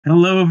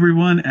Hello,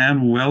 everyone,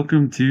 and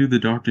welcome to the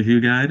Doctor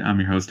Who Guide. I'm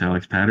your host,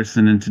 Alex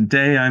Patterson, and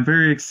today I'm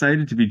very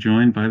excited to be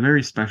joined by a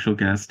very special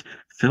guest,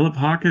 Philip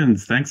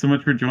Hawkins. Thanks so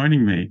much for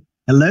joining me.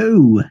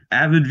 Hello.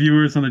 Avid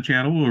viewers on the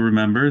channel will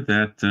remember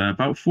that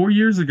about 4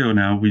 years ago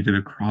now, we did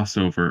a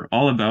crossover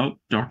all about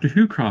Doctor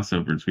Who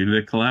crossovers. We did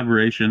a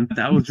collaboration.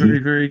 That was Thank very,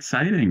 you. very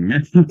exciting.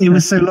 It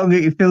was so long.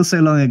 It feels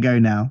so long ago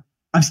now.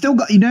 I've still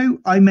got,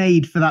 I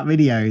made for that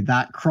video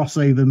that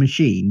crossover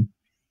machine.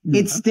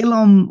 It's still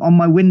on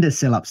my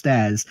windowsill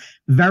upstairs,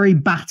 very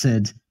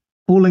battered,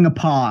 falling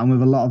apart, and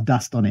with a lot of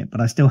dust on it, but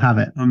I still have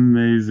it.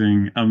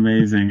 Amazing,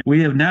 amazing.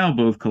 We have now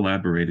both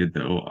collaborated,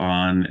 though,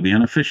 on the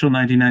unofficial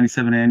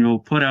 1997 annual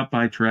put out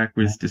by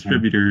Terraqueous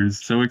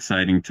Distributors. So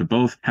exciting to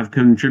both have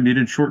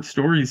contributed short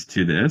stories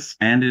to this,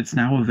 and it's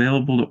now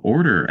available to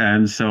order.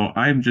 And so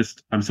I'm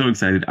so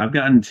excited. I've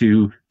gotten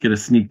to get a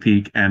sneak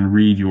peek and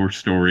read your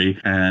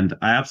story, and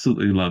I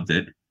absolutely loved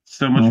it.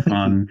 So much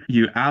fun.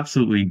 You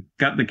absolutely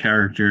got the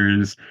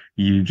characters.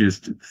 You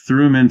just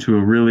threw them into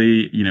a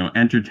really,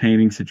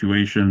 entertaining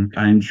situation.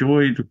 I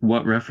enjoyed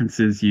what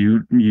references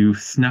you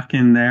snuck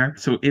in there.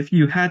 So if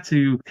you had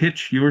to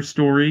pitch your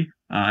story,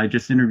 I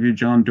just interviewed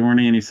John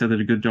Dorney, and he said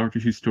that a good Doctor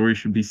Who story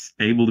should be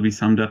able to be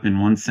summed up in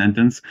one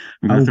sentence.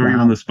 I'm going to throw you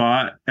on the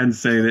spot and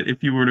say that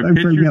if you were to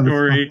pitch your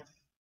story,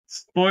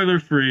 spoiler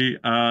free,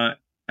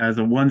 as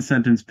a one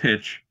sentence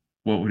pitch,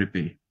 what would it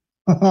be?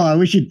 Oh, I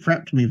wish you'd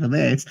prepped me for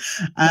this.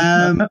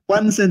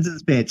 One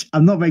sentence pitch.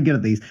 I'm not very good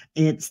at these.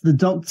 It's the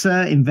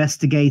Doctor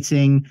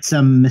investigating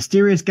some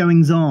mysterious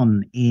goings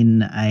on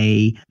in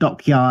a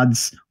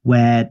dockyards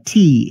where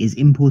tea is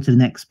imported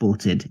and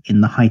exported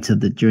during the height of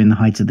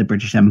the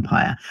British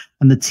Empire,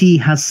 and the tea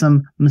has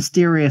some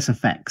mysterious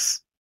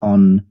effects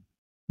on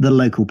the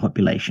local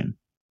population.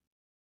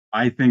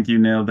 I think you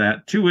nailed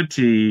that to a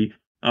T.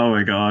 Oh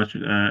my gosh,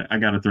 I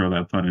got to throw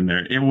that pun in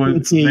there. It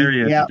was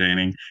very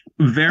entertaining,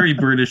 very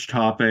British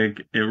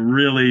topic. It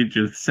really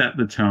just set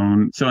the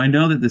tone. So I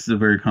know that this is a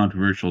very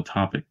controversial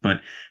topic,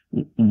 but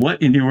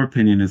what, in your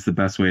opinion, is the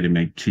best way to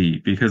make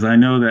tea? Because I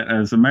know that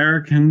as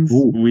Americans,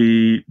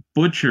 we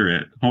butcher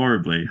it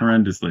horribly,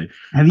 horrendously.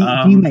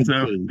 Do you make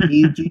tea?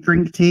 Do you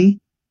drink tea?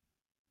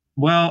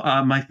 Well,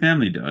 my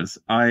family does.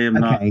 I am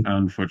not,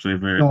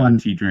 unfortunately, a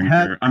tea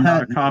drinker. I'm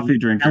not a coffee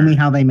drinker. Tell me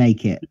how they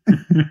make it.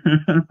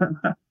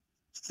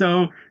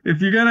 So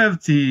if you're gonna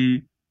have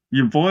tea,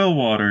 you boil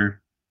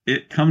water.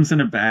 It comes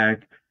in a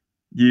bag.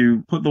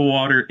 You put the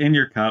water in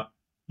your cup.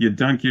 You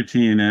dunk your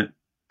tea in it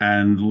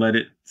and let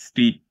it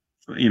steep.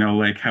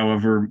 Like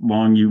however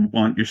long you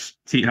want your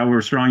tea,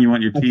 however strong you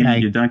want your tea.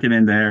 You dunk it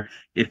in there.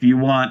 If you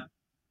want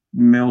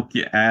milk,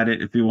 you add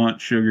it. If you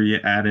want sugar, you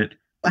add it.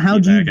 How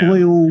do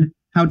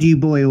you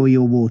boil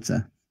your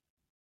water?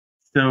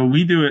 So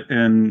we do it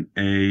in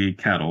a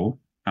kettle.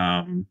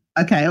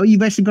 Okay. Oh,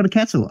 you've actually got a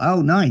kettle.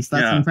 Oh, nice.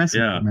 That's impressive.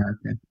 Yeah.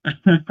 American.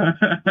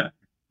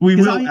 We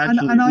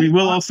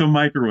will also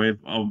microwave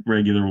a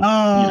regular.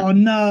 Oh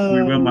no!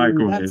 We will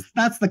microwave.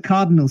 That's the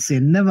cardinal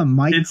sin. Never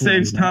microwave. It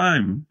saves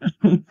time.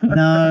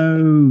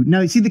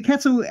 No. See, the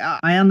kettle.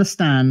 I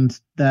understand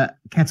that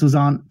kettles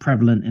aren't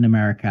prevalent in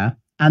America,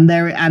 and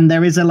there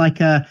is I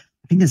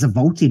think there's a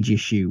voltage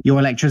issue. Your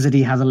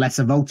electricity has a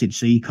lesser voltage,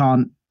 so you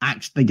can't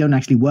they don't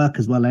actually work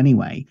as well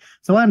anyway.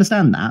 So I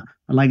understand that.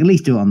 At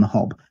least do it on the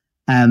hob.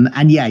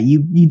 And yeah,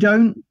 you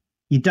don't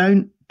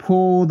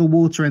pour the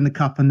water in the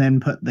cup and then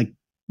put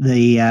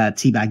the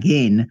tea bag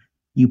in.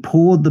 You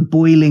pour the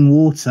boiling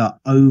water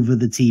over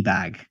the tea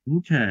bag.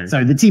 Okay. So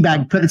put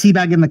the tea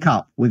bag in the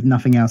cup with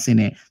nothing else in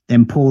it,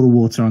 then pour the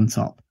water on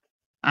top.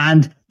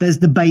 And there's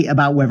debate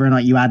about whether or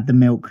not you add the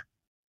milk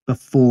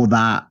before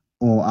that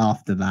or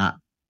after that.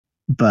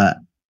 But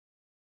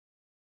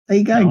there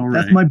you go. Right.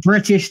 That's my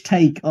British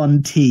take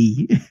on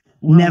tea.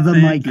 Well, never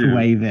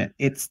microwave it.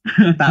 That's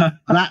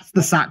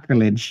the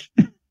sacrilege.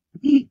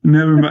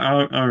 Never.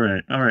 All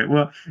right.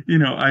 Well,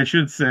 I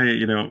should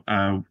say,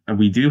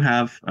 we do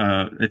have.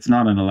 It's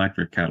not an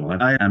electric kettle.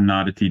 I am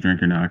not a tea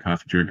drinker, not a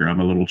coffee drinker.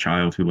 I'm a little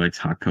child who likes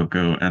hot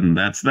cocoa, and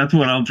that's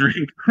what I'll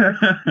drink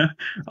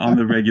on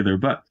the regular.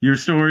 But your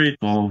story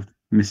involved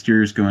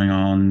mysterious going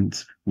on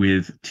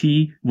with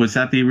tea. Was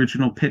that the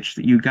original pitch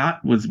that you got?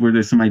 Were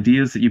there some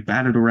ideas that you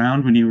batted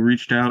around when you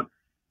reached out?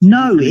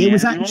 No, it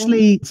was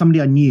actually somebody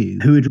I knew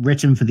who had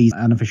written for these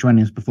unofficial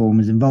annuals before and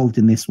was involved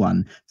in this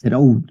one. Said,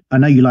 "Oh, I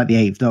know you like the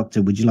Eighth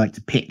Doctor. Would you like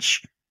to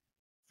pitch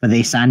for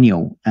this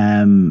annual?"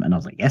 And I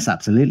was like, "Yes,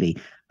 absolutely."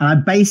 And I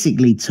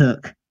basically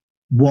took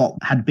what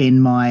had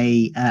been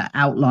my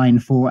outline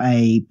for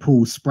a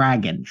Paul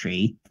Spragg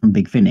entry from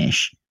Big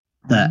Finish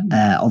that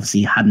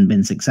obviously hadn't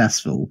been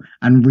successful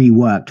and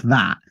reworked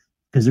that.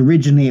 Because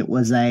originally it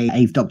was a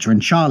Eighth Doctor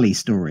and Charlie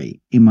story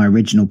in my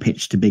original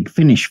pitch to Big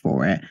Finish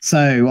for it.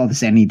 So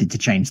obviously I needed to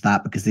change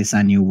that because this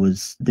annual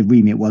the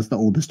remit was that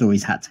all the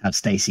stories had to have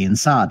Stacey and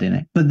Sard in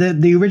it. But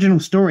the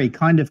original story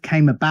kind of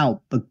came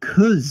about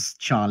because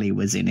Charlie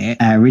was in it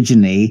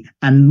originally.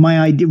 And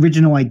my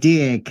original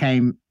idea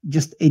came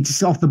just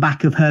off the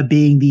back of her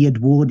being the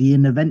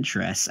Edwardian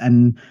adventuress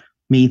and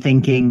me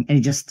thinking, and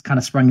it just kind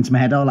of sprung into my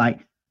head,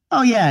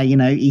 oh yeah,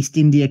 East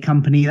India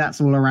Company,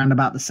 that's all around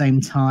about the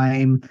same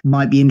time.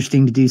 Might be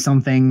interesting to do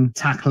something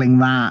tackling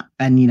that.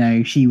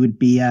 And, she would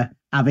be a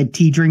avid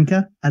tea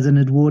drinker as an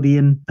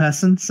Edwardian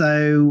person.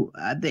 So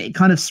it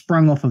kind of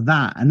sprung off of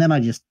that. And then I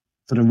just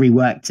sort of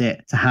reworked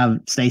it to have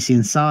Stacey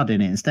and Sard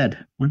in it instead.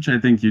 Which I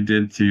think you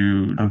did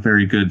to a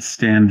very good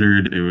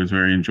standard. It was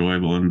very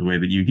enjoyable in the way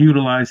that you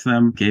utilized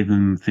them, gave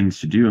them things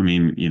to do. I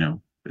mean,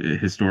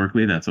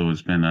 historically, that's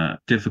always been a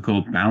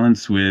difficult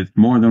balance with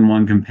more than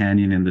one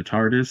companion in the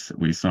TARDIS.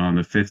 We saw in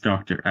the Fifth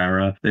Doctor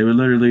era, they would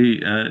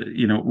literally,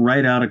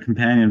 write out a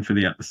companion for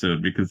the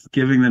episode because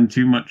giving them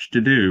too much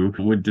to do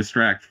would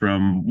distract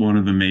from one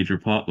of the major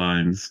plot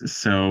lines.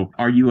 So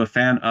are you a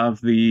fan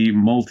of the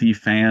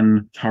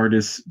multi-fan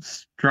TARDIS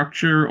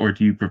structure, or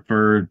do you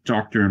prefer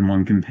Doctor and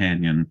one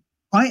companion?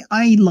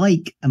 I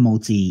like a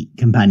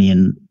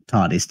multi-companion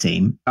TARDIS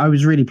team. I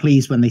was really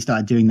pleased when they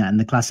started doing that in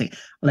the classic,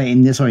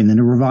 in the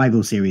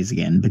revival series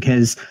again,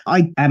 because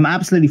I am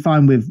absolutely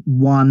fine with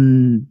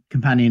one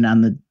companion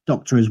and the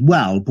Doctor as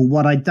well. But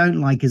what I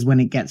don't like is when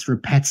it gets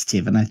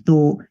repetitive. And I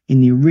thought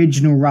in the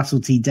original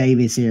Russell T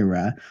Davies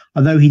era,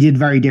 although he did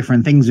very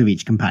different things with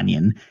each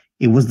companion,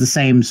 it was the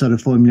same sort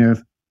of formula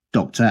of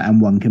Doctor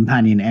and one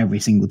companion every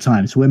single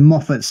time. So when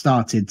Moffat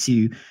started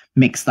to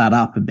mix that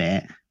up a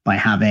bit by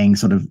having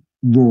sort of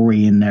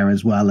Rory in there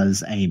as well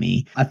as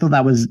Amy, I thought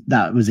that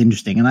was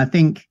interesting. And I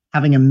think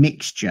having a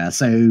mixture,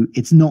 so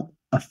it's not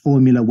a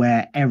formula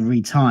where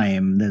every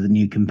time there's a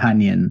new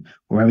companion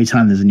or every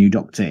time there's a new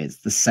Doctor, it's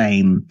the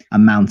same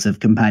amount of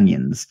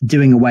companions.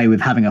 Doing away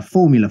with having a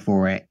formula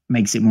for it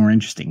makes it more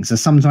interesting. So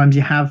sometimes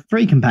you have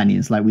 3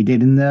 companions like we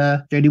did in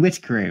the Jodie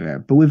Whittaker era,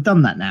 but we've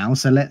done that now.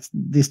 So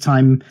this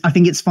time, I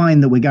think it's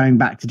fine that we're going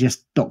back to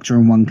just Doctor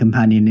and one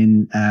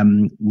companion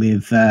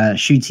with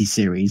Ncuti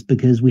series,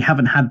 because we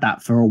haven't had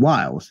that for a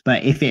while.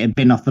 But if it had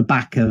been off the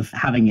back of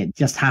having it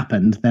just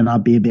happened, then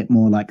I'd be a bit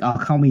more like,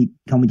 oh, can't we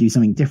do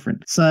something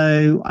different?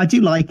 So I do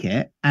like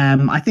it.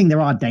 I think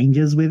there are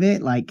dangers with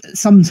it. Like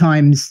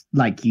sometimes,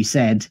 like you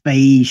said,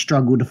 they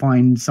struggle to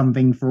find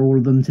something for all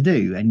of them to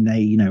do, and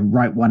they,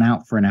 write one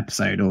out for an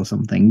episode or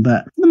something.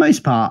 But for the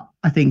most part,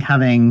 I think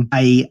having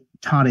a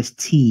TARDIS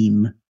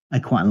team, I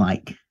quite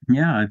like.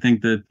 Yeah, I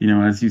think that,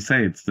 as you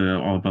say, it's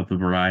all about the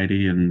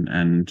variety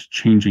and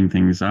changing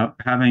things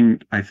up.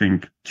 Having, I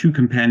think, 2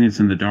 companions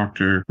in the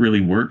Doctor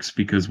really works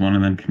because one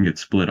of them can get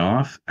split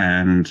off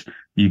and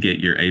you get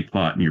your A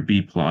plot and your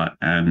B plot.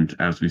 And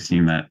as we've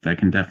seen, that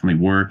can definitely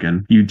work.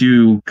 And you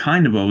do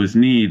kind of always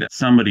need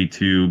somebody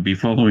to be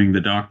following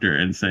the Doctor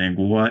and saying,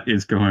 what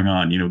is going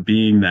on?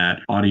 Being that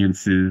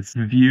audience's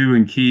view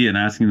and key and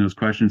asking those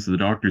questions to the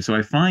Doctor. So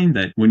I find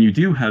that when you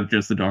do have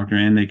just the Doctor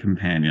and a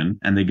companion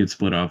and they get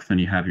split off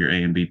and you have your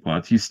A and B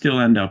plots, you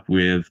still end up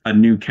with a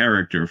new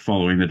character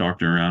following the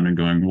Doctor around and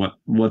going,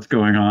 what's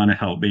going on?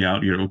 Help me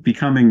out,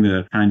 becoming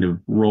the kind of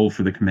role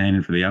for the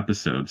companion for the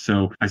episode.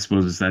 So I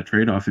suppose it's that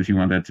trade-off if you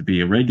want that to be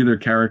a regular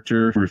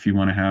character or if you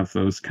want to have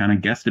those kind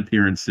of guest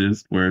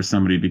appearances where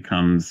somebody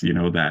becomes,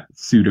 that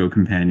pseudo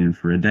companion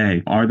for a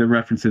day. Are there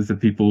references that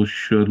people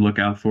should look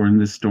out for in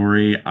this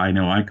story? I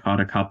know I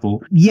caught a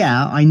couple.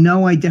 Yeah, I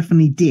know I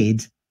definitely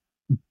did.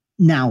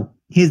 Now,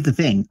 here's the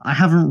thing. I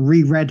haven't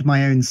reread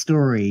my own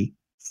story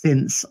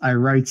since I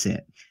wrote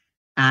it.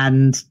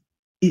 And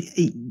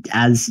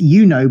as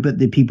you know, but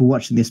the people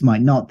watching this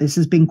might not, this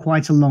has been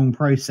quite a long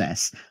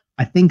process.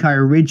 I think I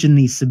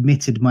originally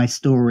submitted my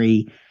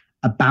story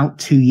about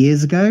 2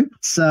 years ago.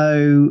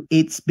 So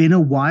it's been a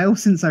while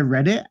since I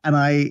read it, and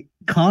I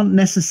can't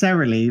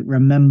necessarily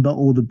remember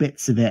all the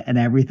bits of it and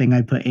everything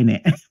I put in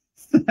it.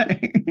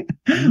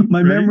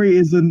 My memory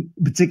isn't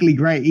particularly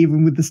great,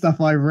 even with the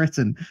stuff I've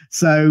written.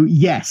 So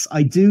yes,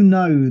 I do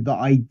know that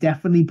I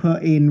definitely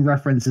put in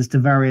references to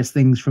various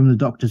things from the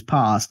Doctor's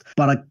past,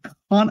 but I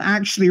can't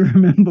actually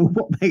remember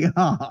what they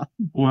are.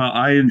 Well,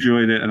 I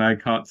enjoyed it and I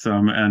caught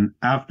some, and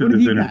after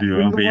this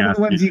interview, I'll be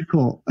asking. What ones you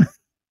caught?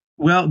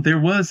 Well, there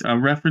was a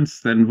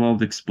reference that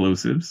involved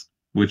explosives,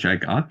 which I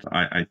got.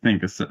 I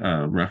think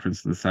a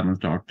reference to the Seventh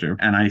Doctor.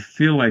 And I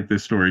feel like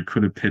this story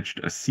could have pitched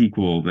a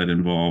sequel that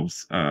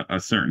involves a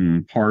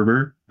certain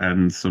harbor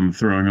and some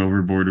throwing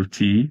overboard of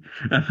tea,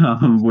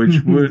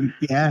 which would...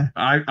 yeah.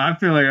 I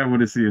feel like I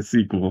want to see a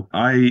sequel.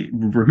 I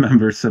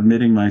remember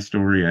submitting my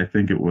story,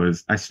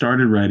 I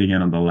started writing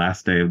it on the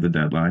last day of the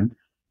deadline.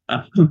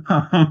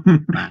 Wow.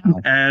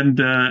 And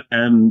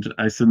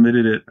I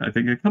submitted it, I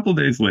think, a couple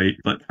days late,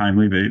 but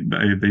kindly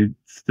they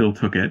still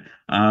took it.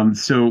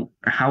 So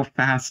how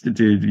fast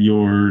did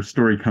your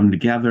story come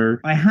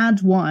together? I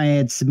had what I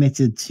had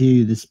submitted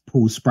to this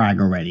Paul Spragg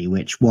already,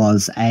 which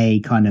was a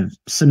kind of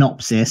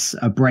synopsis,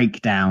 a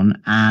breakdown,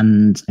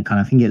 and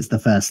I think it's the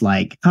first,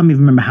 I can't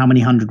even remember how many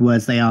 100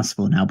 words they asked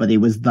for now, but it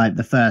was like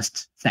the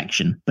first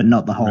section, but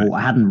not the whole. Right.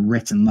 I hadn't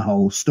written the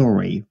whole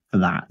story for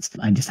that.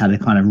 I just had a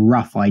kind of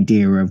rough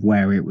idea of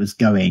where it was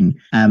going.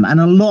 And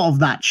a lot of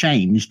that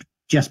changed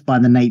just by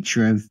the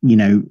nature of,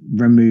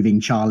 removing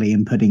Charlie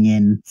and putting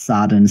in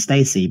Sard and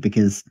Stacey,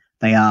 because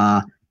they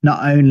are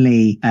not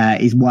only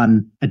is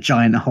one a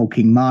giant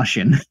hulking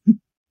Martian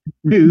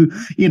who,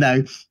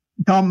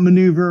 can't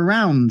maneuver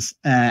around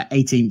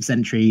 18th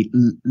century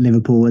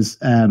Liverpool as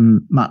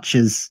much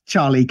as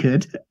Charlie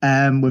could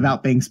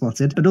without being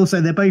spotted. But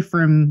also, they're both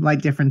from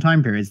like different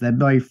time periods. They're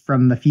both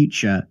from the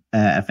future,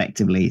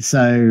 effectively.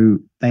 So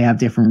they have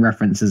different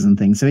references and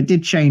things. So it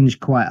did change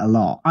quite a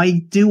lot.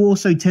 I do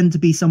also tend to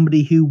be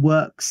somebody who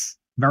works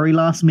very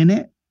last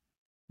minute.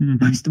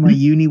 Most of my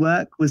uni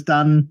work was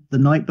done the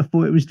night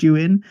before it was due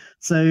in.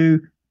 So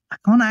I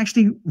can't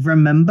actually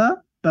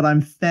remember, but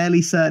I'm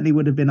fairly certain it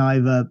would have been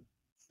either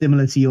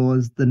similar to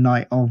yours the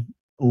night of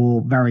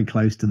or very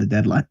close to the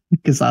deadline,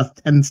 because that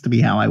tends to be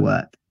how I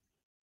work.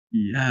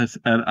 Yes,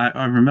 and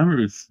I remember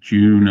it was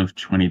June of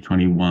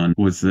 2021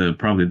 was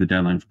probably the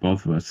deadline for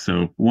both of us.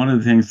 So one of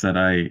the things that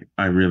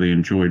I really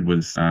enjoyed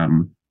was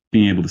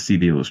being able to see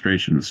the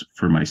illustrations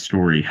for my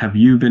story. Have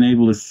you been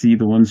able to see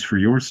the ones for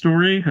your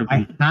story?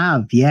 I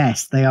have,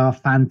 yes. They are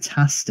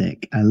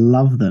fantastic. I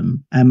love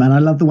them. And I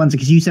love the ones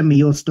because you sent me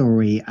your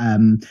story.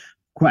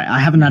 I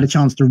haven't had a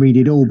chance to read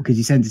it all because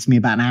you sent it to me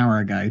about an hour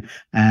ago.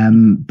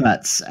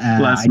 But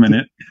last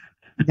minute.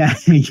 Yeah,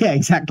 yeah,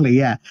 exactly.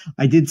 Yeah,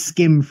 I did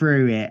skim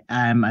through it.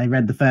 I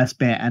read the first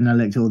bit and I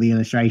looked at all the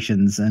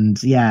illustrations.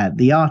 And yeah,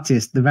 the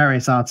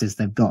various artists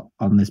they've got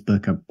on this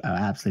book are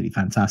absolutely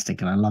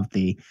fantastic. And I love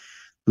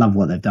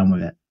what they've done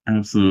with it.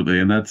 Absolutely.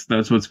 And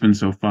that's what's been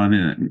so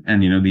fun.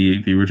 And you know,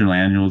 the original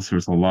annuals,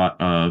 there's a lot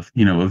of,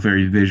 you know, a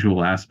very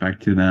visual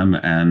aspect to them.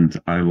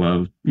 And I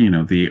love, you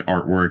know, the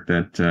artwork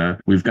that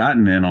we've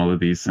gotten in all of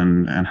these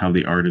and how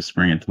the artists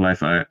bring it to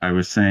life. I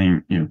was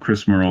saying, you know,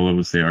 Chris Marola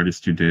was the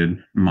artist who did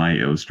my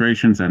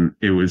illustrations, and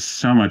it was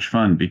so much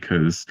fun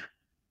because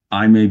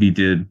I maybe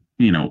did,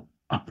 you know,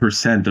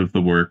 1% of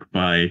the work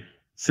by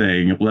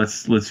saying,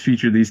 let's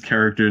feature these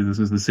characters. This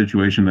is the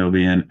situation they'll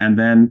be in. And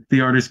then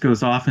the artist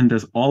goes off and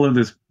does all of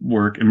this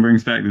work and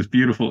brings back this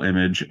beautiful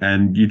image.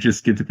 And you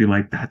just get to be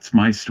like, that's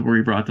my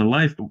story brought to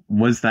life.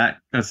 Was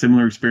that a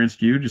similar experience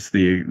to you? Just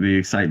the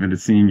excitement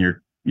of seeing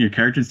your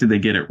characters? Did they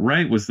get it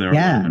right? Was there a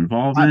lot of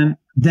involvement?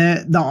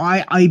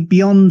 I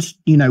beyond,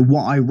 you know,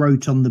 what I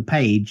wrote on the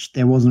page,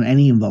 there wasn't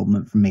any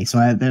involvement from me.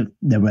 So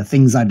there were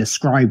things I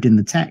described in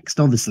the text,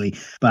 obviously.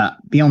 But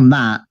beyond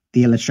that,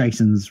 the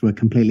illustrations were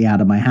completely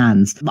out of my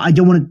hands. But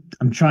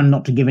I'm trying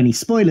not to give any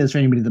spoilers for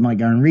anybody that might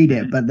go and read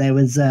it, but there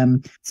was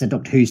it's a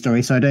Doctor Who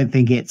story, so I don't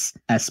think it's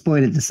a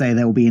spoiler to say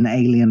there will be an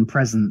alien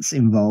presence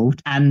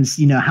involved. And,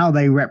 you know, how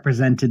they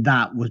represented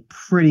that was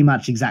pretty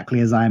much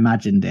exactly as I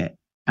imagined it.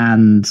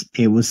 And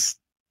it was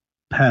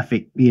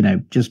perfect, you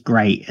know, just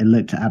great. It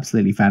looked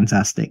absolutely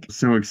fantastic.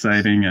 So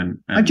exciting. And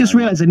I just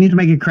realized I need to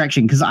make a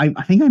correction because I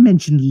think I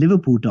mentioned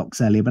Liverpool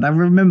docks earlier, but I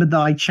remember that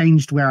I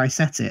changed where I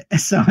set it.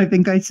 So I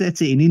think I set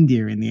it in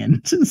India in the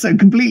end. So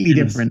completely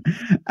different.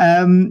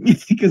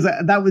 Because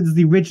that was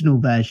the original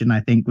version, I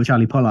think, where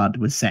Charlie Pollard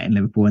was set in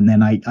Liverpool. And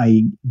then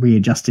I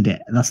readjusted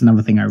it. That's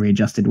another thing I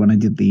readjusted when I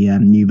did the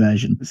new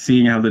version.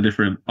 Seeing how the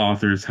different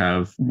authors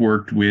have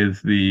worked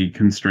with the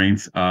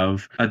constraints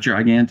of a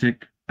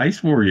gigantic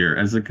Ice Warrior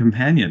as a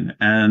companion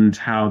and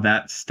how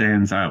that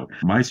stands out.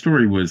 My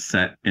story was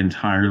set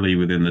entirely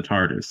within the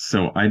TARDIS,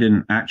 so I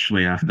didn't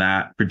actually have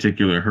that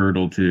particular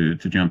hurdle to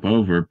jump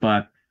over,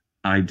 but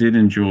I did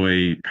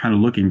enjoy kind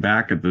of looking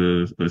back at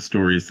the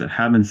stories that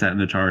have been set in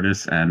the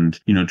TARDIS and,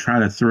 you know, try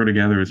to throw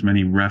together as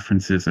many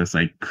references as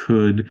I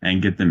could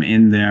and get them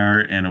in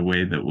there in a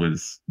way that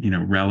was, you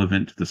know,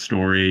 relevant to the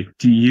story.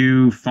 Do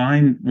you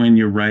find when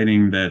you're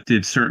writing that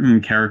did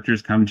certain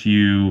characters come to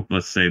you,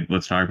 let's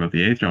talk about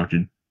the Eighth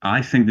Doctor,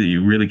 I think that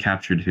you really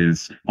captured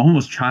his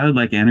almost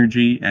childlike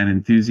energy and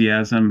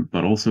enthusiasm,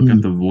 but also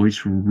got the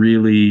voice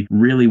really,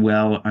 really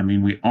well. I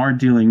mean, we are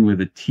dealing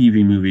with a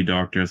TV movie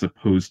Doctor as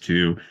opposed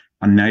to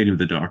a Night of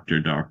the Doctor.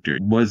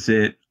 Was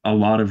it a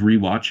lot of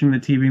rewatching the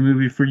TV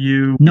movie for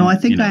you? No, I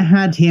think I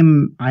have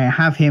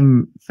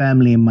him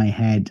firmly in my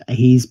head.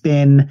 He's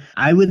been,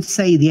 I would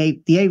say the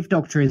Eighth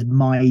Doctor is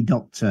my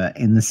Doctor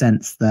in the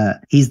sense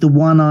that he's the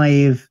one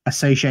I've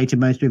associated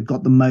most with,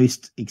 got the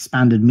most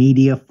expanded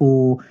media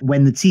for.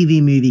 When the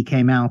TV movie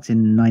came out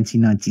in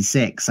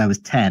 1996, I was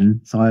 10,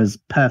 so I was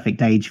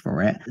perfect age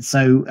for it.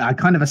 So I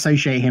kind of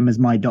associate him as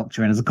my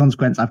Doctor, and as a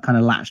consequence, I've kind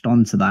of latched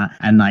onto that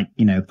and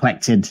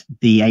collected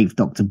the Eighth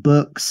Doctor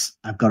books.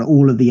 I've got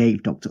all of the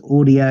Eighth Doctor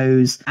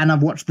audios, and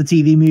I've watched the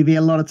TV movie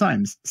a lot of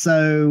times.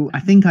 So I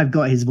think I've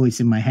got his voice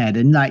in my head.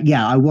 And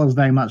I was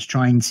very much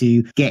trying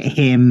to get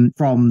him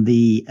from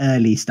the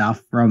early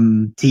stuff,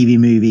 from TV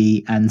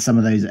movie and some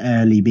of those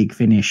early Big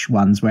Finish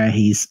ones where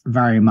he's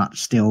very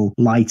much still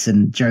light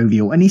and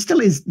jovial. And he still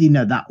is,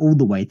 that all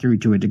the way through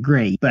to a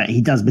degree, but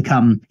he goes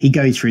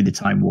through the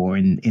Time War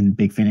in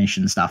Big Finish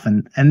and stuff.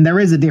 And there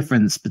is a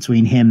difference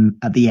between him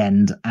at the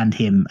end and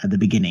him at the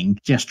beginning,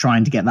 just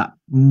trying to get that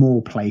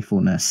more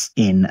playfulness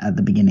in at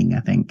the beginning, I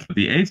think.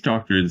 The Eighth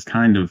Doctor is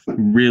kind of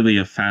really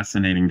a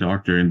fascinating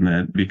Doctor in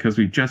that because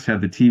we just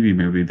had the TV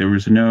movie, there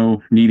was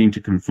no needing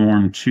to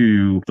conform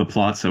to the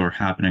plots that were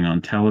happening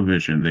on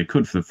television. They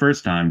could, for the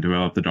first time,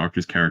 develop the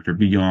Doctor's character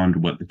beyond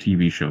what the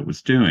TV show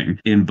was doing.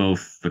 In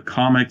both the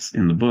comics,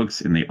 in the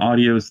books, in the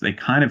audios, they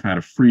kind of had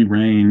a free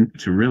reign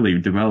to really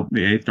develop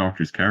the Eighth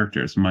Doctor's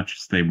character as much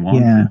as they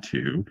wanted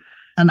to.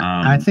 And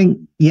I think,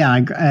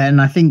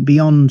 and I think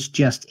beyond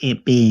just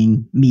it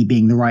being me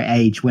being the right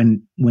age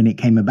when it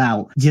came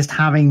about, just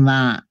having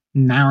that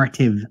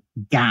narrative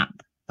gap,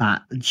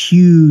 that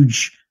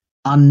huge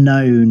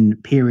unknown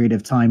period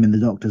of time in the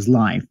Doctor's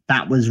life,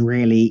 that was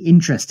really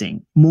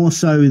interesting. More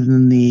so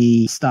than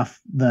the stuff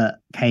that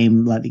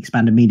came, like the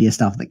expanded media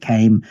stuff that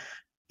came.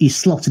 You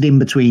slotted in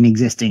between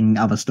existing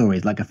other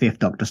stories, like a Fifth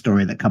Doctor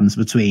story that comes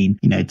between,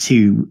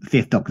 two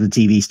Fifth Doctor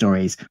TV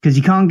stories, because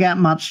you can't get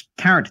much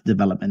character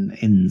development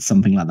in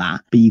something like that,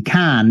 but you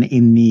can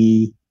in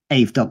the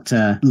Eighth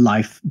Doctor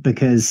life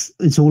because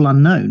it's all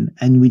unknown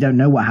and we don't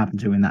know what happened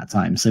to him in that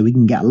time. So we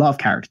can get a lot of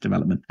character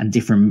development, and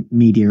different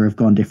media have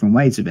gone different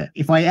ways with it.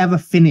 If I ever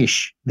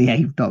finish the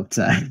Eighth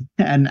Doctor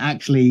and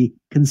actually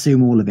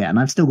consume all of it, and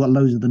I've still got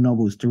loads of the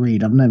novels to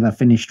read. I've never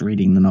finished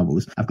reading the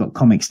novels. I've got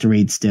comics to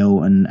read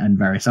still and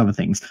various other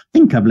things. I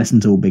think I've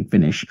listened to all Big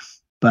Finish.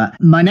 But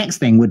my next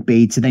thing would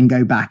be to then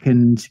go back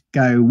and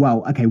go,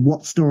 well, okay,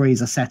 what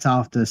stories are set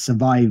after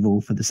Survival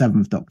for the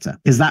Seventh Doctor?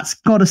 Because that's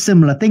got a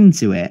similar thing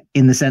to it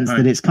in the sense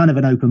that it's kind of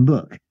an open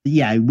book.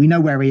 Yeah, we know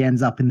where he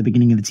ends up in the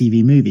beginning of the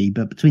TV movie,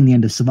 but between the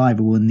end of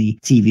Survival and the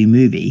TV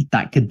movie,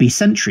 that could be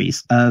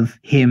centuries of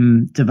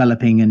him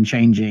developing and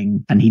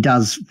changing. And he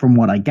does, from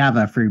what I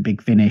gather through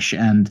Big Finish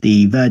and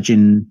the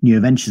Virgin New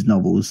Adventures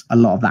novels, a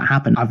lot of that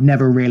happened. I've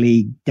never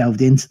really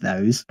delved into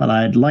those, but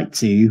I'd like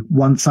to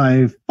once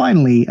I've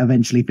finally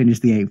eventually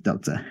finished the Eighth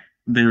Doctor.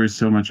 There is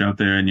so much out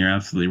there, and you're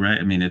absolutely right.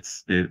 I mean, it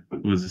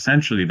was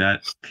essentially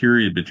that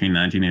period between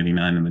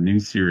 1989 and the new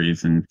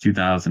series in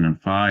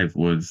 2005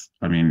 was,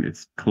 I mean,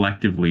 it's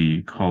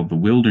collectively called the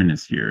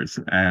wilderness years.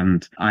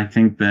 And I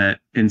think that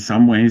in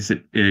some ways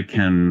it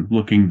can,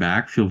 looking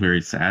back, feel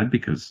very sad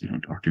because,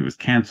 Doctor Who was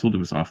canceled, it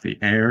was off the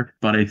air.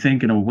 But I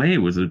think in a way it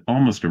was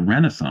almost a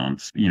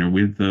renaissance,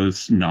 with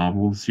those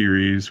novel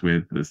series,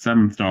 with the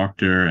Seventh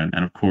Doctor, and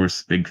of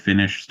course Big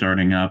Finish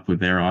starting up with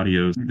their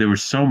audios. There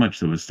was so much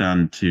that was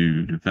done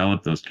to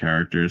develop those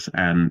characters,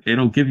 and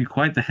it'll give you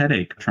quite the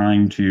headache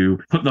trying to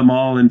put them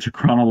all into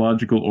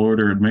chronological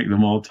order and make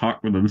them all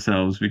talk for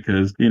themselves,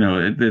 because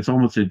it's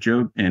almost a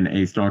joke in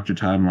Eighth Doctor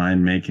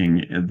timeline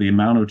making, the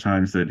amount of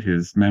times that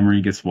his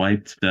memory gets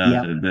wiped,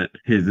 that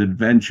his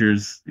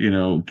adventures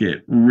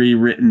get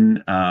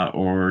rewritten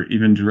or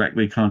even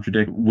directly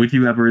contradict. Would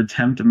you ever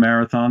attempt a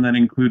marathon that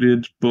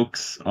included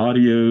books,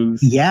 audios?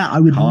 Yeah, I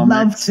would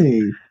love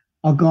to.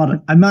 Oh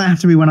God, I might have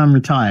to be when I'm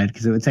retired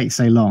because it would take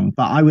so long.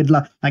 But I would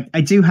love,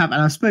 I do have,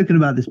 and I've spoken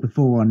about this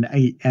before on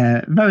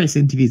various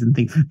interviews and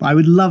things. But I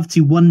would love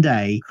to one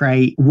day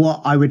create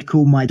what I would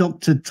call my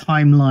Doctor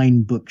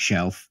timeline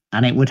bookshelf,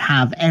 and it would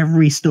have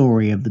every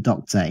story of the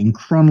Doctor in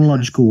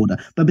chronological order,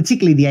 but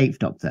particularly the Eighth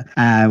Doctor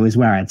was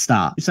where I'd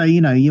start. So,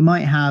 you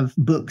might have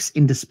books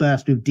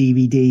interspersed with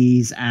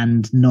DVDs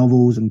and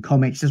novels and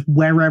comics, just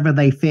wherever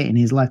they fit in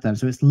his lifetime.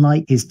 So it's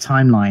like his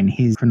timeline,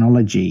 his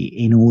chronology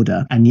in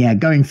order. And yeah,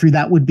 going through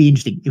that would be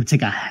interesting. It would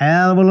take a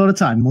hell of a lot of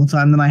time, more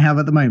time than I have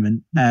at the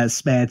moment,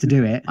 spare to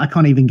do it. I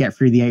can't even get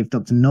through the Eighth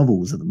Doctor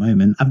novels at the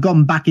moment. I've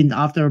gotten back in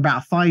after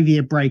about a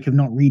 5-year break of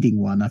not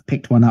reading one. I've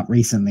picked one up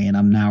recently and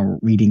I'm now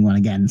reading one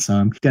again. So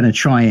I'm going to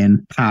try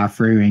and power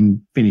through and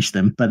finish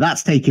them. But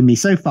that's taken me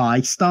so far.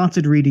 I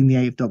started reading the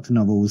Eighth Doctor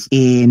novels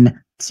in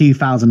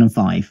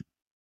 2005.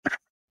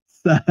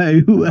 So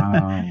it's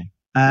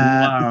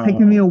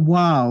taken me a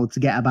while to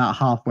get about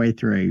halfway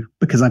through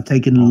because I've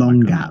taken long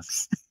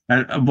gaps.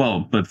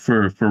 Well, but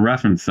for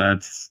reference,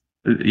 that's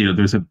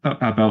there's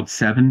about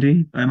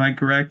 70. Am I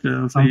correct?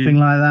 Something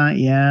like that.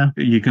 Yeah.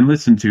 You can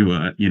listen to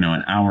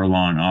an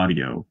hour-long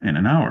audio in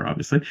an hour,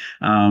 obviously.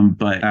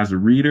 But as a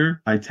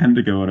reader, I tend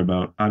to go at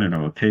about, I don't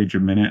know, a page a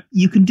minute.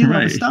 You can do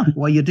other stuff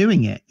while you're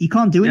doing it. You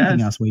can't do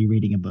anything else while you're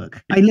reading a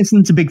book. I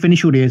listen to Big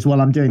Finish audios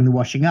while I'm doing the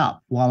washing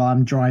up, while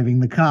I'm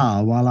driving the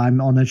car, while I'm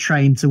on a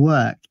train to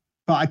work.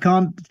 But I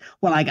can't,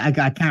 well,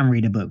 I can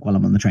read a book while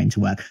I'm on the train to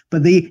work,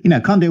 but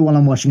can't do it while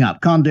I'm washing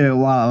up, can't do it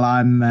while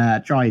I'm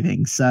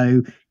driving.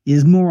 So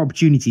there's more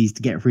opportunities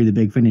to get through the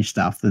Big Finish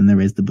stuff than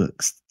there is the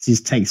books. It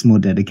just takes more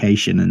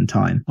dedication and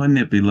time. Wouldn't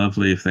it be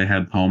lovely if they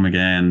had Paul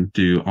McGann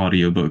do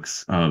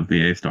audiobooks of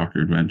the Eighth Doctor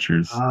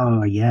adventures?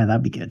 Oh, yeah,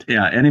 that'd be good.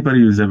 Yeah,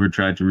 anybody who's ever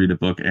tried to read a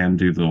book and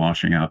do the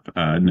washing up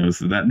knows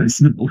that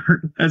doesn't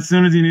work. As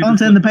soon as you need to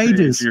turn the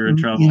pages, you're in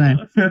trouble.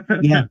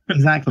 Yeah,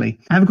 exactly.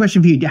 I have a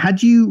question for you.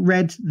 Had you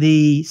read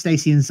the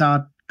Stacey and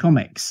Sard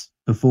comics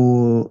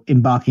before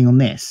embarking on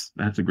this?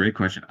 That's a great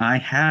question. I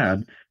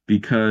had,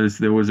 because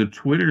there was a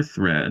Twitter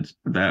thread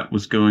that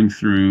was going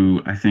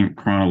through, I think,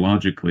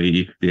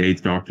 chronologically, the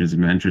Eighth Doctor's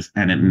adventures,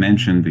 and it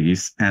mentioned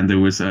these. And there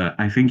was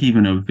I think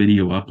even a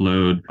video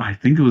upload. I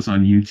think it was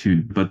on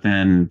YouTube, but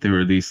then there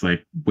were these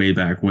like way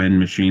back when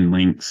machine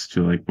links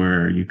to like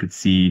where you could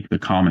see the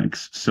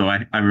comics. So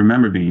I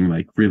remember being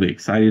like really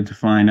excited to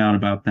find out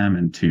about them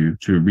and to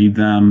read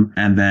them.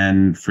 And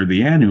then for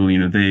the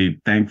annual, they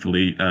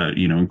thankfully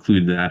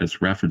included that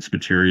as reference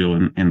material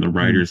in the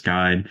writer's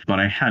guide, but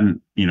I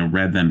hadn't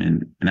read them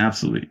in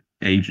absolutely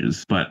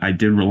ages, but I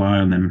did rely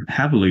on them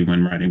heavily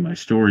when writing my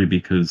story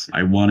because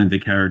I wanted the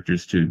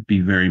characters to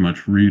be very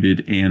much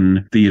rooted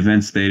in the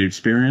events they'd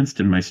experienced,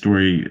 and my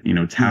story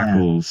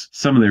tackles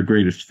some of their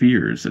greatest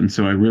fears. And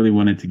so I really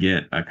wanted to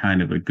get a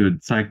kind of a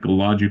good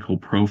psychological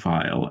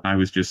profile. I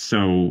was just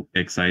so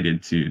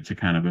excited to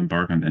kind of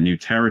embark on the new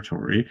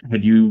territory.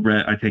 Had you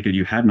read, I take it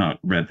you had not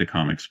read the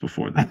comics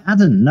before then? I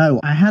hadn't,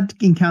 no. I had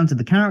encountered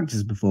the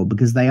characters before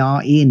because they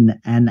are in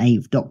an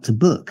Eighth Doctor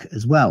book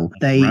as well.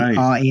 They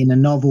are in a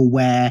novel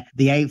where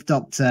the Eighth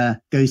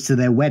Doctor goes to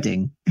their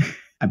wedding,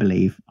 I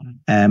believe.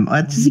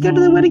 Does he go to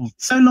their wedding?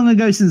 So long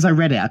ago since I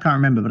read it, I can't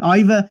remember. But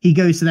either he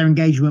goes to their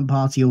engagement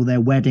party or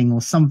their wedding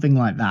or something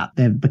like that.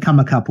 They've become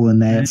a couple,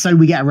 and so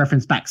we get a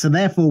reference back. So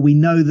therefore, we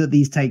know that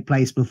these take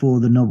place before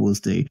the novels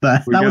do.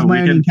 But that was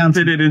my only encounter.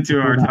 Fit it into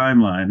our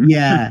timeline.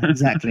 Yeah,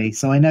 exactly.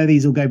 So I know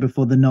these will go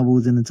before the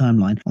novels in the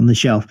timeline on the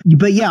shelf.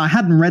 But yeah, I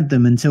hadn't read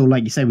them until,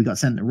 like you say, we got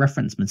sent the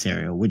reference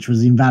material, which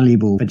was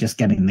invaluable for just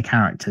getting the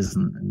characters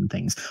and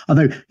things.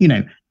 Although,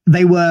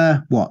 they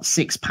were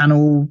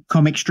 6-panel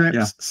comic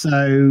strips,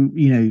 so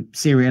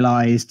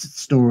serialized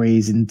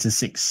stories into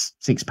six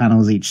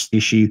panels each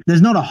issue.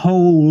 There's not a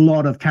whole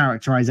lot of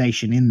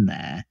characterization in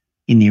there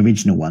in the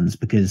original ones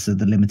because of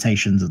the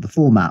limitations of the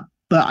format,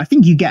 but I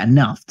think you get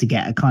enough to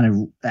get a kind of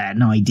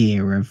an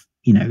idea of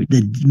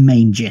the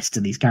main gist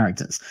of these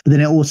characters. But then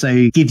it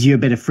also gives you a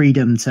bit of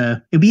freedom it'll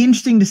be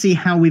interesting to see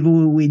how we've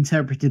all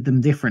interpreted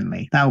them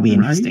differently. That'll be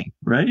interesting.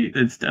 Right.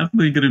 It's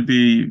definitely going to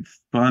be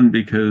fun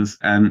because,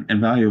 and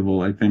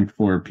valuable, I think,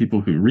 for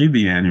people who read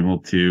the annual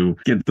to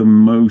get the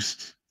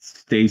most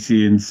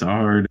Stacey and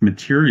Sard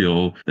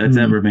material that's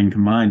ever been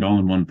combined all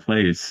in one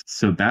place.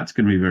 So that's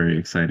going to be very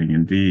exciting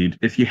indeed.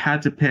 If you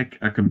had to pick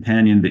a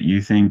companion that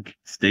you think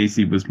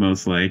Stacey was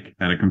most like,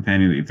 and a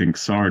companion that you think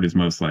Sard is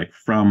most like,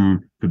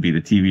 could be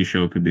the TV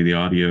show, could be the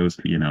audios,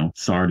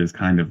 Sard is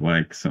kind of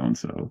like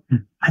so-and-so.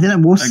 I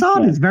don't know. Well,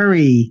 Sard is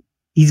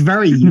he's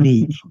very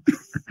unique.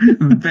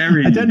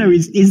 Very. I don't know.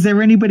 Is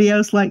there anybody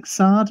else like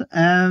Sard?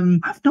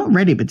 I've not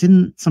read it, but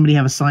didn't somebody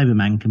have a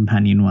Cyberman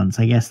companion once?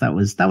 I guess that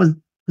was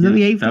that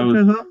the Eighth Doctor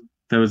as well?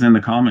 That was in the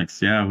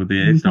comics, yeah, with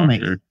the Eighth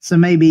Doctor. So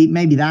maybe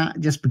that,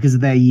 just because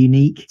they're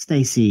unique.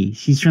 Stacey,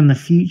 she's from the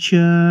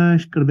future.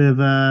 She's got a bit of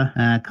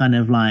a kind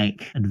of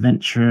like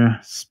adventure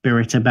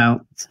spirit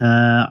about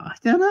her. I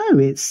don't know.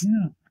 It's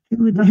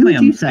who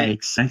would you say?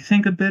 I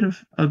think a bit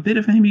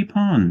of Amy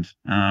Pond,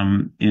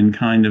 in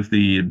kind of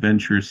the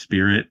adventurous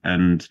spirit,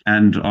 and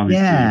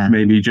obviously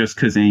maybe just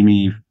because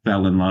Amy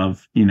fell in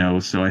love,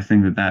 so I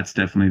think that's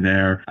definitely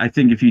there. I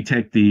think if you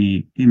take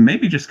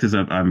maybe just because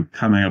I'm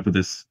coming up with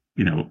this,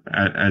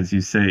 as you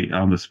say,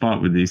 on the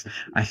spot with these,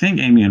 I think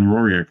Amy and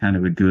Rory are kind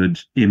of a good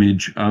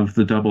image of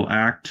the double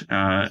act,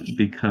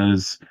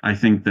 because I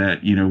think that,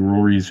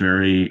 Rory's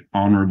very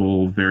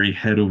honorable, very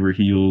head over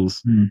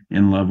heels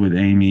in love with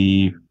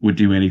Amy, would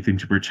do anything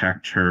to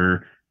protect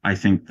her. I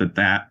think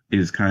that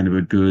is kind of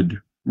a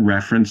good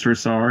reference for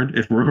Sard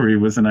if Rory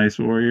was an ice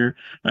warrior.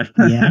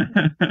 Yeah.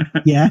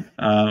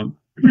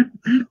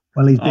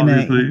 Well, he's been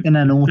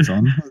an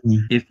Auton, hasn't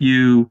he? If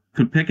you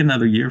could pick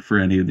another year for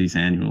any of these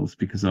annuals,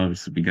 because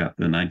obviously we got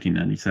the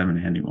 1997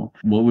 annual,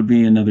 what would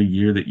be another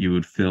year that you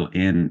would fill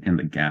in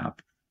the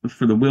gap?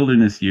 For the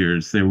Wilderness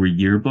years, there were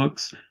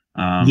yearbooks.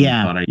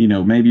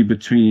 But maybe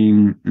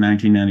between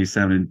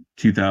 1997 and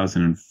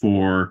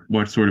 2004,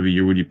 what sort of a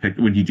year would you pick?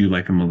 Would you do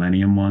like a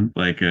millennium one,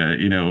 like a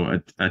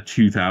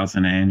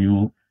 2000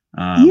 annual?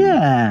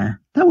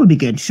 That would be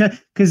good. So,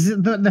 because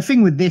the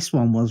thing with this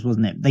one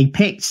wasn't it? They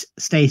picked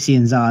Stacey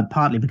and Zard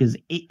partly because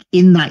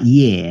in that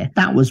year,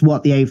 that was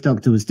what the Eighth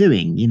Doctor was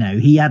doing.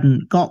 He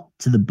hadn't got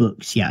to the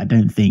books yet. I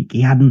don't think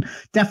he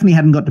definitely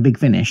hadn't got to Big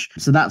Finish.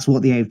 So that's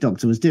what the Eighth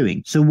Doctor was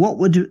doing. So what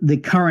would the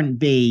current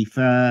be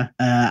for?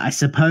 I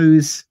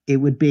suppose it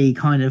would be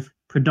kind of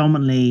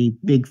predominantly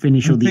Big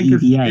Finish or the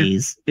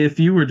EVAs. If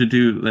you were to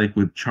do like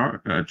with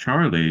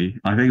Charlie,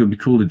 I think it would be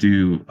cool to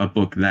do a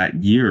book that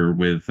year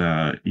with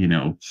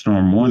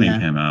Storm Warning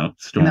came out.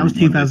 And that was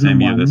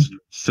 2001.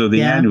 So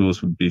the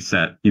annuals would be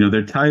set.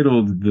 They're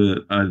titled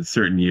a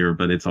certain year,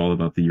 but it's all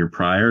about the year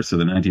prior. So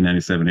the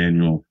 1997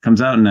 annual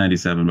comes out in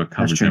 97, but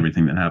covers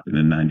everything that happened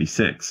in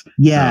 96.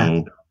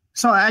 Yeah.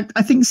 So I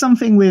think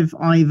something with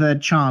either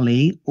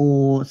Charlie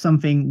or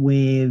something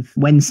with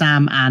when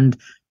Sam and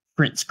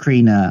Fritz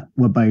Kriener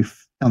were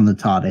both on the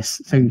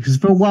TARDIS. So because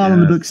for a while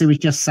on the books it was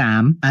just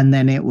Sam, and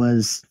then it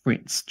was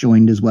Fritz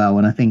joined as well,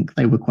 and I think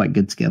they were quite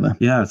good together.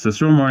 Yeah, so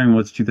Storm Warning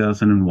was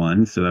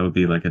 2001, so that would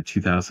be like a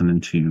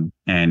 2002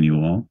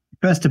 annual.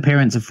 First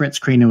appearance of Fritz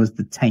Kriener was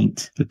The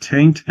Taint. The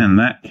Taint, and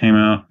that came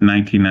out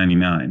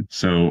 1999.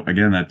 So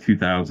again, that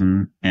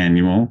 2000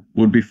 annual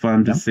would be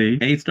fun to see.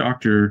 Eighth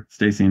Doctor,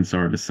 Stacey and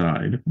Sarah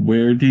decide.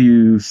 Where do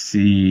you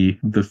see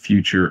the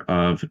future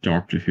of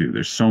Doctor Who?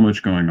 There's so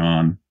much going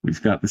on.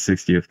 We've got the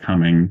 60th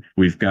coming.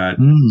 We've got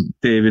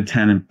David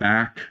Tennant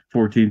back,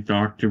 14th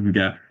Doctor. We've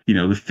got, the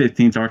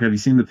 15th Doctor. Have you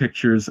seen the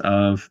pictures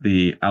of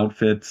the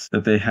outfits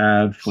that they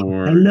had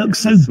for... They look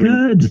so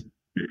good.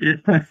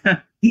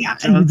 Yeah,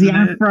 the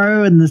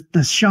afro and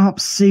the sharp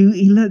suit.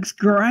 He looks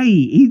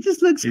great. He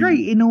just looks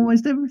great in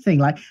almost everything.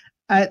 Like,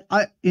 at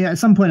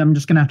some point, I'm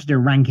just going to have to do a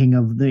ranking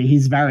of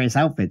his various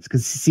outfits,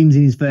 because it seems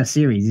in his first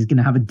series, he's going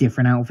to have a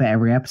different outfit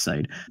every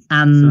episode.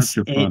 And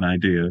such a fun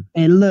idea.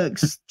 It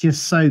looks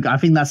just so good. I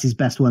think that's his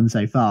best one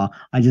so far.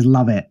 I just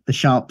love it. The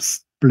sharp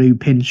blue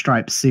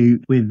pinstripe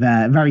suit with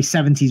very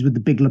 70s with the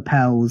big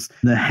lapels,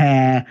 the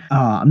hair.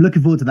 I'm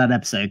looking forward to that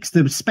episode, because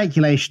the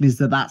speculation is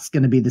that that's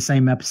going to be the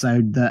same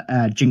episode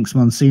that Jinx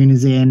Monsoon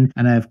is in.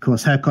 And of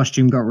course, her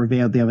costume got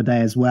revealed the other day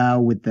as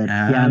well, with the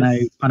piano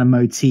kind of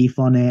motif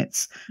on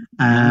it.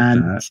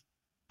 And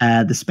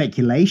the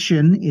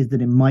speculation is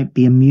that it might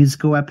be a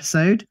musical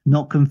episode,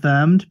 not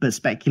confirmed, but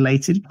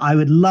speculated. I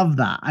would love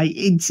that.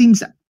 It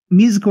seems...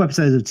 musical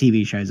episodes of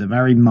TV shows are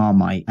very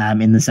Marmite,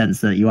 in the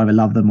sense that you either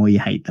love them or you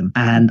hate them.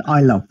 And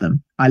I love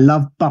them. I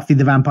love Buffy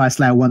the Vampire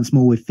Slayer Once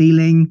More with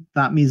Feeling,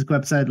 that musical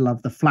episode. I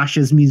love The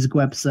Flash's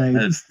musical episode.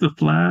 It's The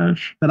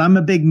Flash. But I'm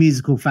a big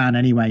musical fan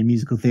anyway,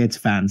 musical theatre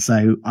fan,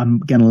 so I'm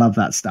going to love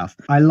that stuff.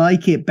 I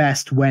like it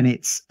best when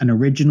it's an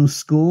original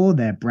score,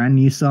 they're brand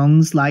new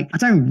songs. Like, I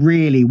don't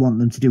really want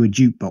them to do a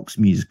jukebox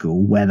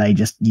musical where they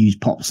just use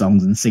pop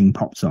songs and sing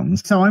pop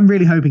songs. So I'm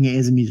really hoping it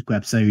is a musical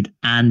episode,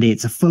 and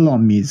it's a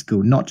full-on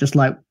musical, not just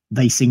like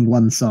they sing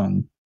one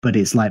song, but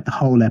it's like the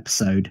whole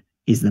episode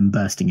is them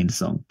bursting into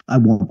song. I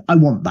want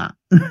that.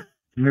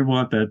 I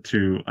want that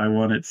too. I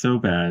want it so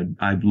bad.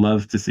 I'd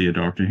love to see a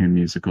Doctor Who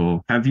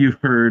musical. Have you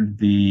heard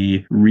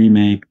the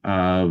remake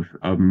of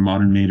a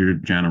Modern Major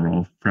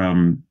General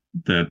from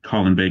the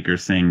Colin Baker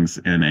sings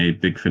in a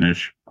Big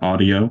Finish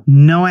audio?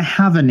 No, I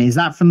haven't. Is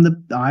that from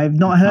I've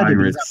not heard of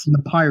it. Is that from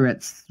the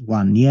Pirates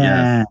one?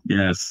 Yeah.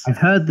 Yes. I've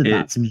heard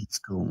that's a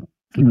musical.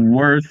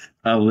 Worth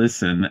a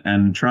listen,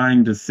 and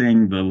trying to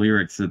sing the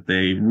lyrics that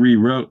they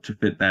rewrote to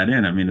fit that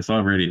in. I mean, it's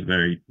already a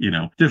very,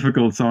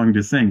 difficult song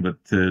to sing,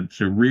 but to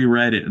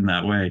rewrite it in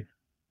that way.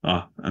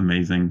 Oh,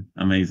 amazing.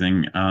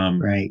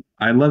 Right.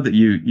 I love that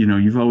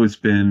you've always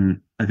been,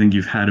 I think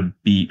you've had a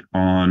beat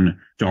on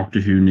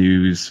Doctor Who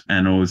news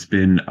and always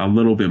been a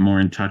little bit more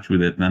in touch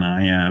with it than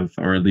I have,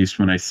 or at least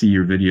when I see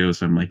your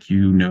videos, I'm like,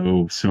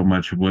 so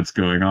much of what's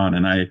going on.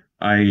 And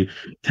I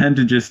tend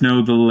to just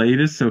know the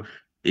latest. So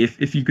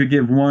if you could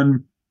give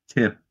one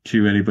tip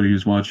to anybody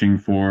who's watching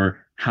for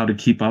how to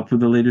keep up with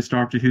the latest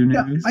Doctor Who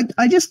news.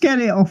 I just get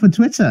it off of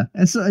Twitter.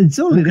 It's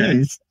all it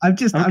is. I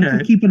just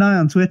keep an eye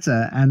on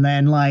Twitter, and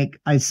then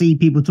I see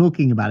people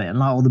talking about it,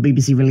 and all the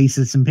BBC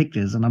releases some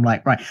pictures, and I'm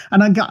like, right.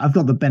 And I've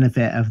got the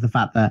benefit of the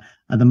fact that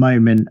at the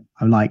moment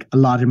I'm a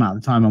large amount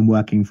of the time I'm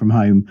working from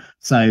home.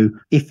 So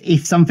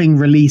if something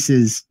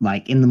releases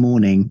in the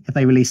morning, if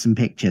they release some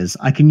pictures,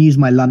 I can use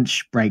my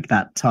lunch break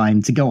that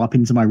time to go up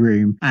into my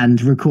room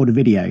and record a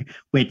video,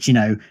 which,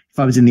 if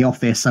I was in the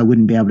office, I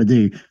wouldn't be able to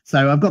do.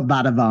 So I've got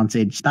that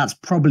advantage. That's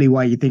probably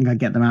why you think I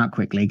get them out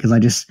quickly, because I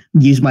just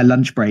use my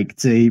lunch break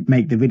to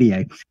make the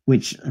video,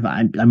 which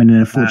I'm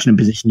in a fortunate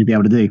position to be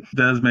able to do.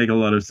 Does make a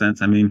lot of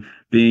sense. I mean,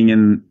 being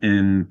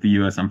in the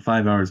US, I'm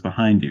 5 hours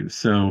behind you.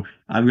 So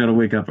I've got to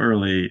wake up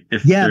early.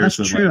 That's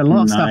true. A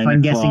lot of stuff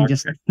I'm guessing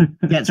just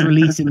gets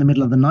released in the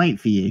middle of the night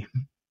for you.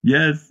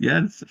 Yes.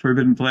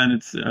 Forbidden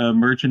Planet's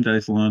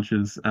merchandise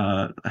launches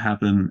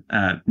happen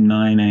at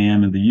 9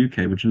 a.m. in the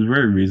UK, which is a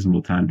very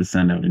reasonable time to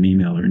send out an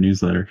email or a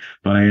newsletter.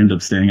 But I end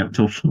up staying up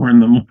till 4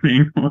 in the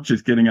morning, which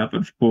is getting up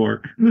at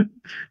 4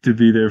 to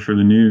be there for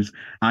the news.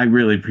 I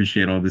really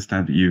appreciate all this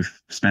time that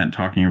you've spent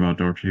talking about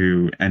Doctor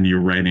Who and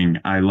your writing.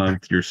 I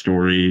loved your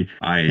story.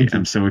 I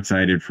am so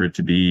excited for it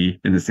to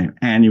be in the same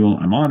annual.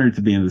 I'm honored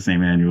to be in the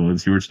same annual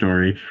as your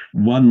story.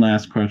 One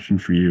last question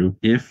for you.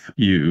 If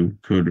you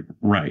could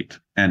write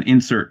and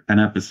insert an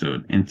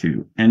episode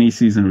into any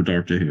season of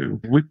Doctor Who,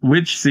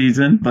 which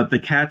season? But the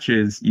catch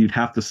is you'd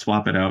have to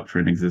swap it out for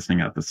an existing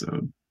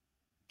episode.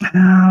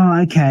 Oh,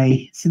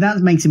 okay. See, that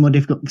makes it more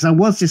difficult, because I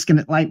was just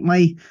going to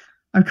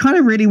I kind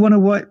of really want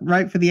to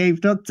write for the 8th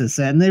Doctor,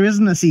 and there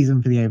isn't a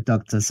season for the 8th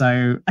Doctor,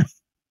 so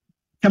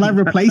can I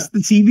replace the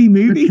TV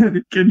movie?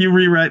 Can you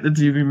rewrite the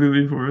TV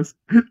movie for us?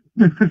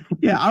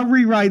 Yeah, I'll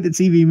rewrite the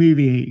TV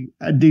movie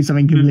and do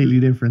something completely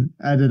different.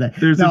 I don't know.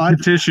 There's a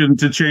petition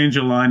to change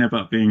a line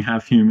about being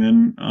half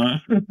human.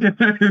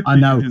 I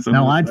know.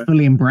 No, I'd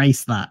fully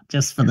embrace that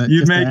just for the.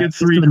 You'd make it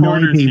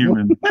 3/4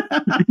 human.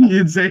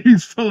 You'd say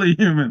he's fully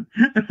human.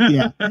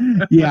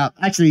 Yeah.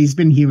 Actually, he's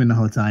been human the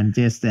whole time.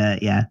 Just don't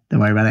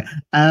worry about it.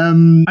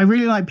 I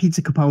really like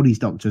Peter Capaldi's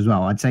Doctor as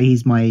well. I'd say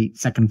he's my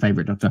second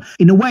favorite Doctor.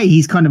 In a way,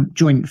 he's kind of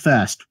joint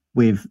first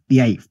with the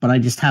Eighth, but I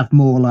just have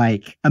more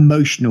like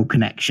emotional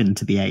connection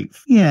to the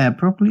Eighth. Yeah,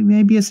 probably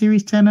maybe a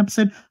series 10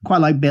 episode.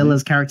 Quite like Bill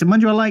as character.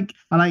 Mind you, I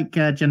like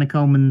Jenna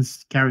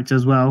Coleman's character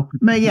as well.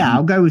 But yeah,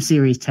 I'll go with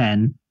series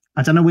 10.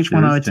 I don't know which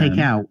one I would take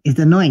out.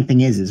 The annoying thing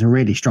is, it's a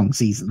really strong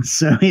season,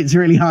 so it's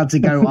really hard to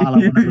go.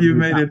 You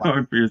made it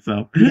hard for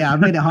yourself. Yeah, I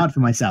made it hard for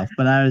myself,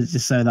 but I was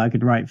just so that I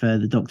could write for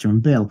the Doctor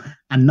and Bill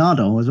and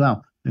Nardole as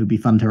well. It would be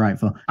fun to write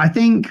for. I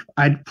think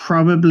I'd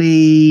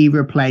probably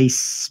replace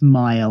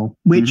Smile,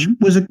 which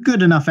was a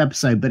good enough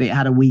episode, but it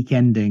had a weak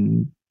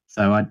ending,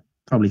 so I'd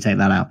probably take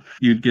that out.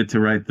 You'd get to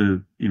write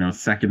the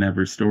second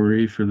ever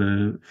story for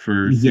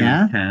series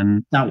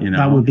 10.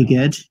 That would be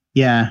good.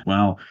 Yeah.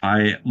 Well,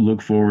 I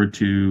look forward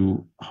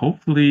to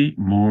hopefully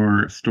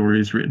more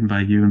stories written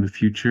by you in the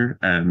future.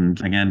 And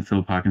again,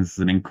 Philip Hawkins is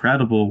an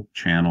incredible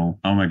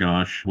channel. Oh my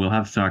gosh. We'll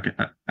have to talk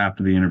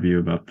after the interview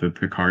about the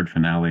Picard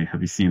finale.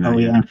 Have you seen that? Oh,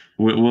 yeah.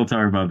 We'll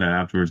talk about that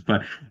afterwards.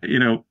 But,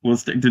 we'll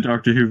stick to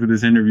Doctor Who for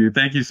this interview.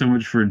 Thank you so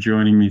much for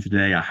joining me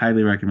today. I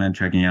highly recommend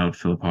checking out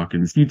Philip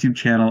Hawkins' YouTube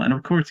channel and,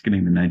 of course,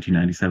 getting the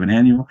 1997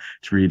 annual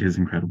to read his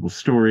incredible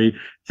story.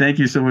 Thank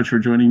you so much for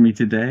joining me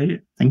today.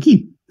 Thank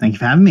you. Thank you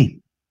for having me.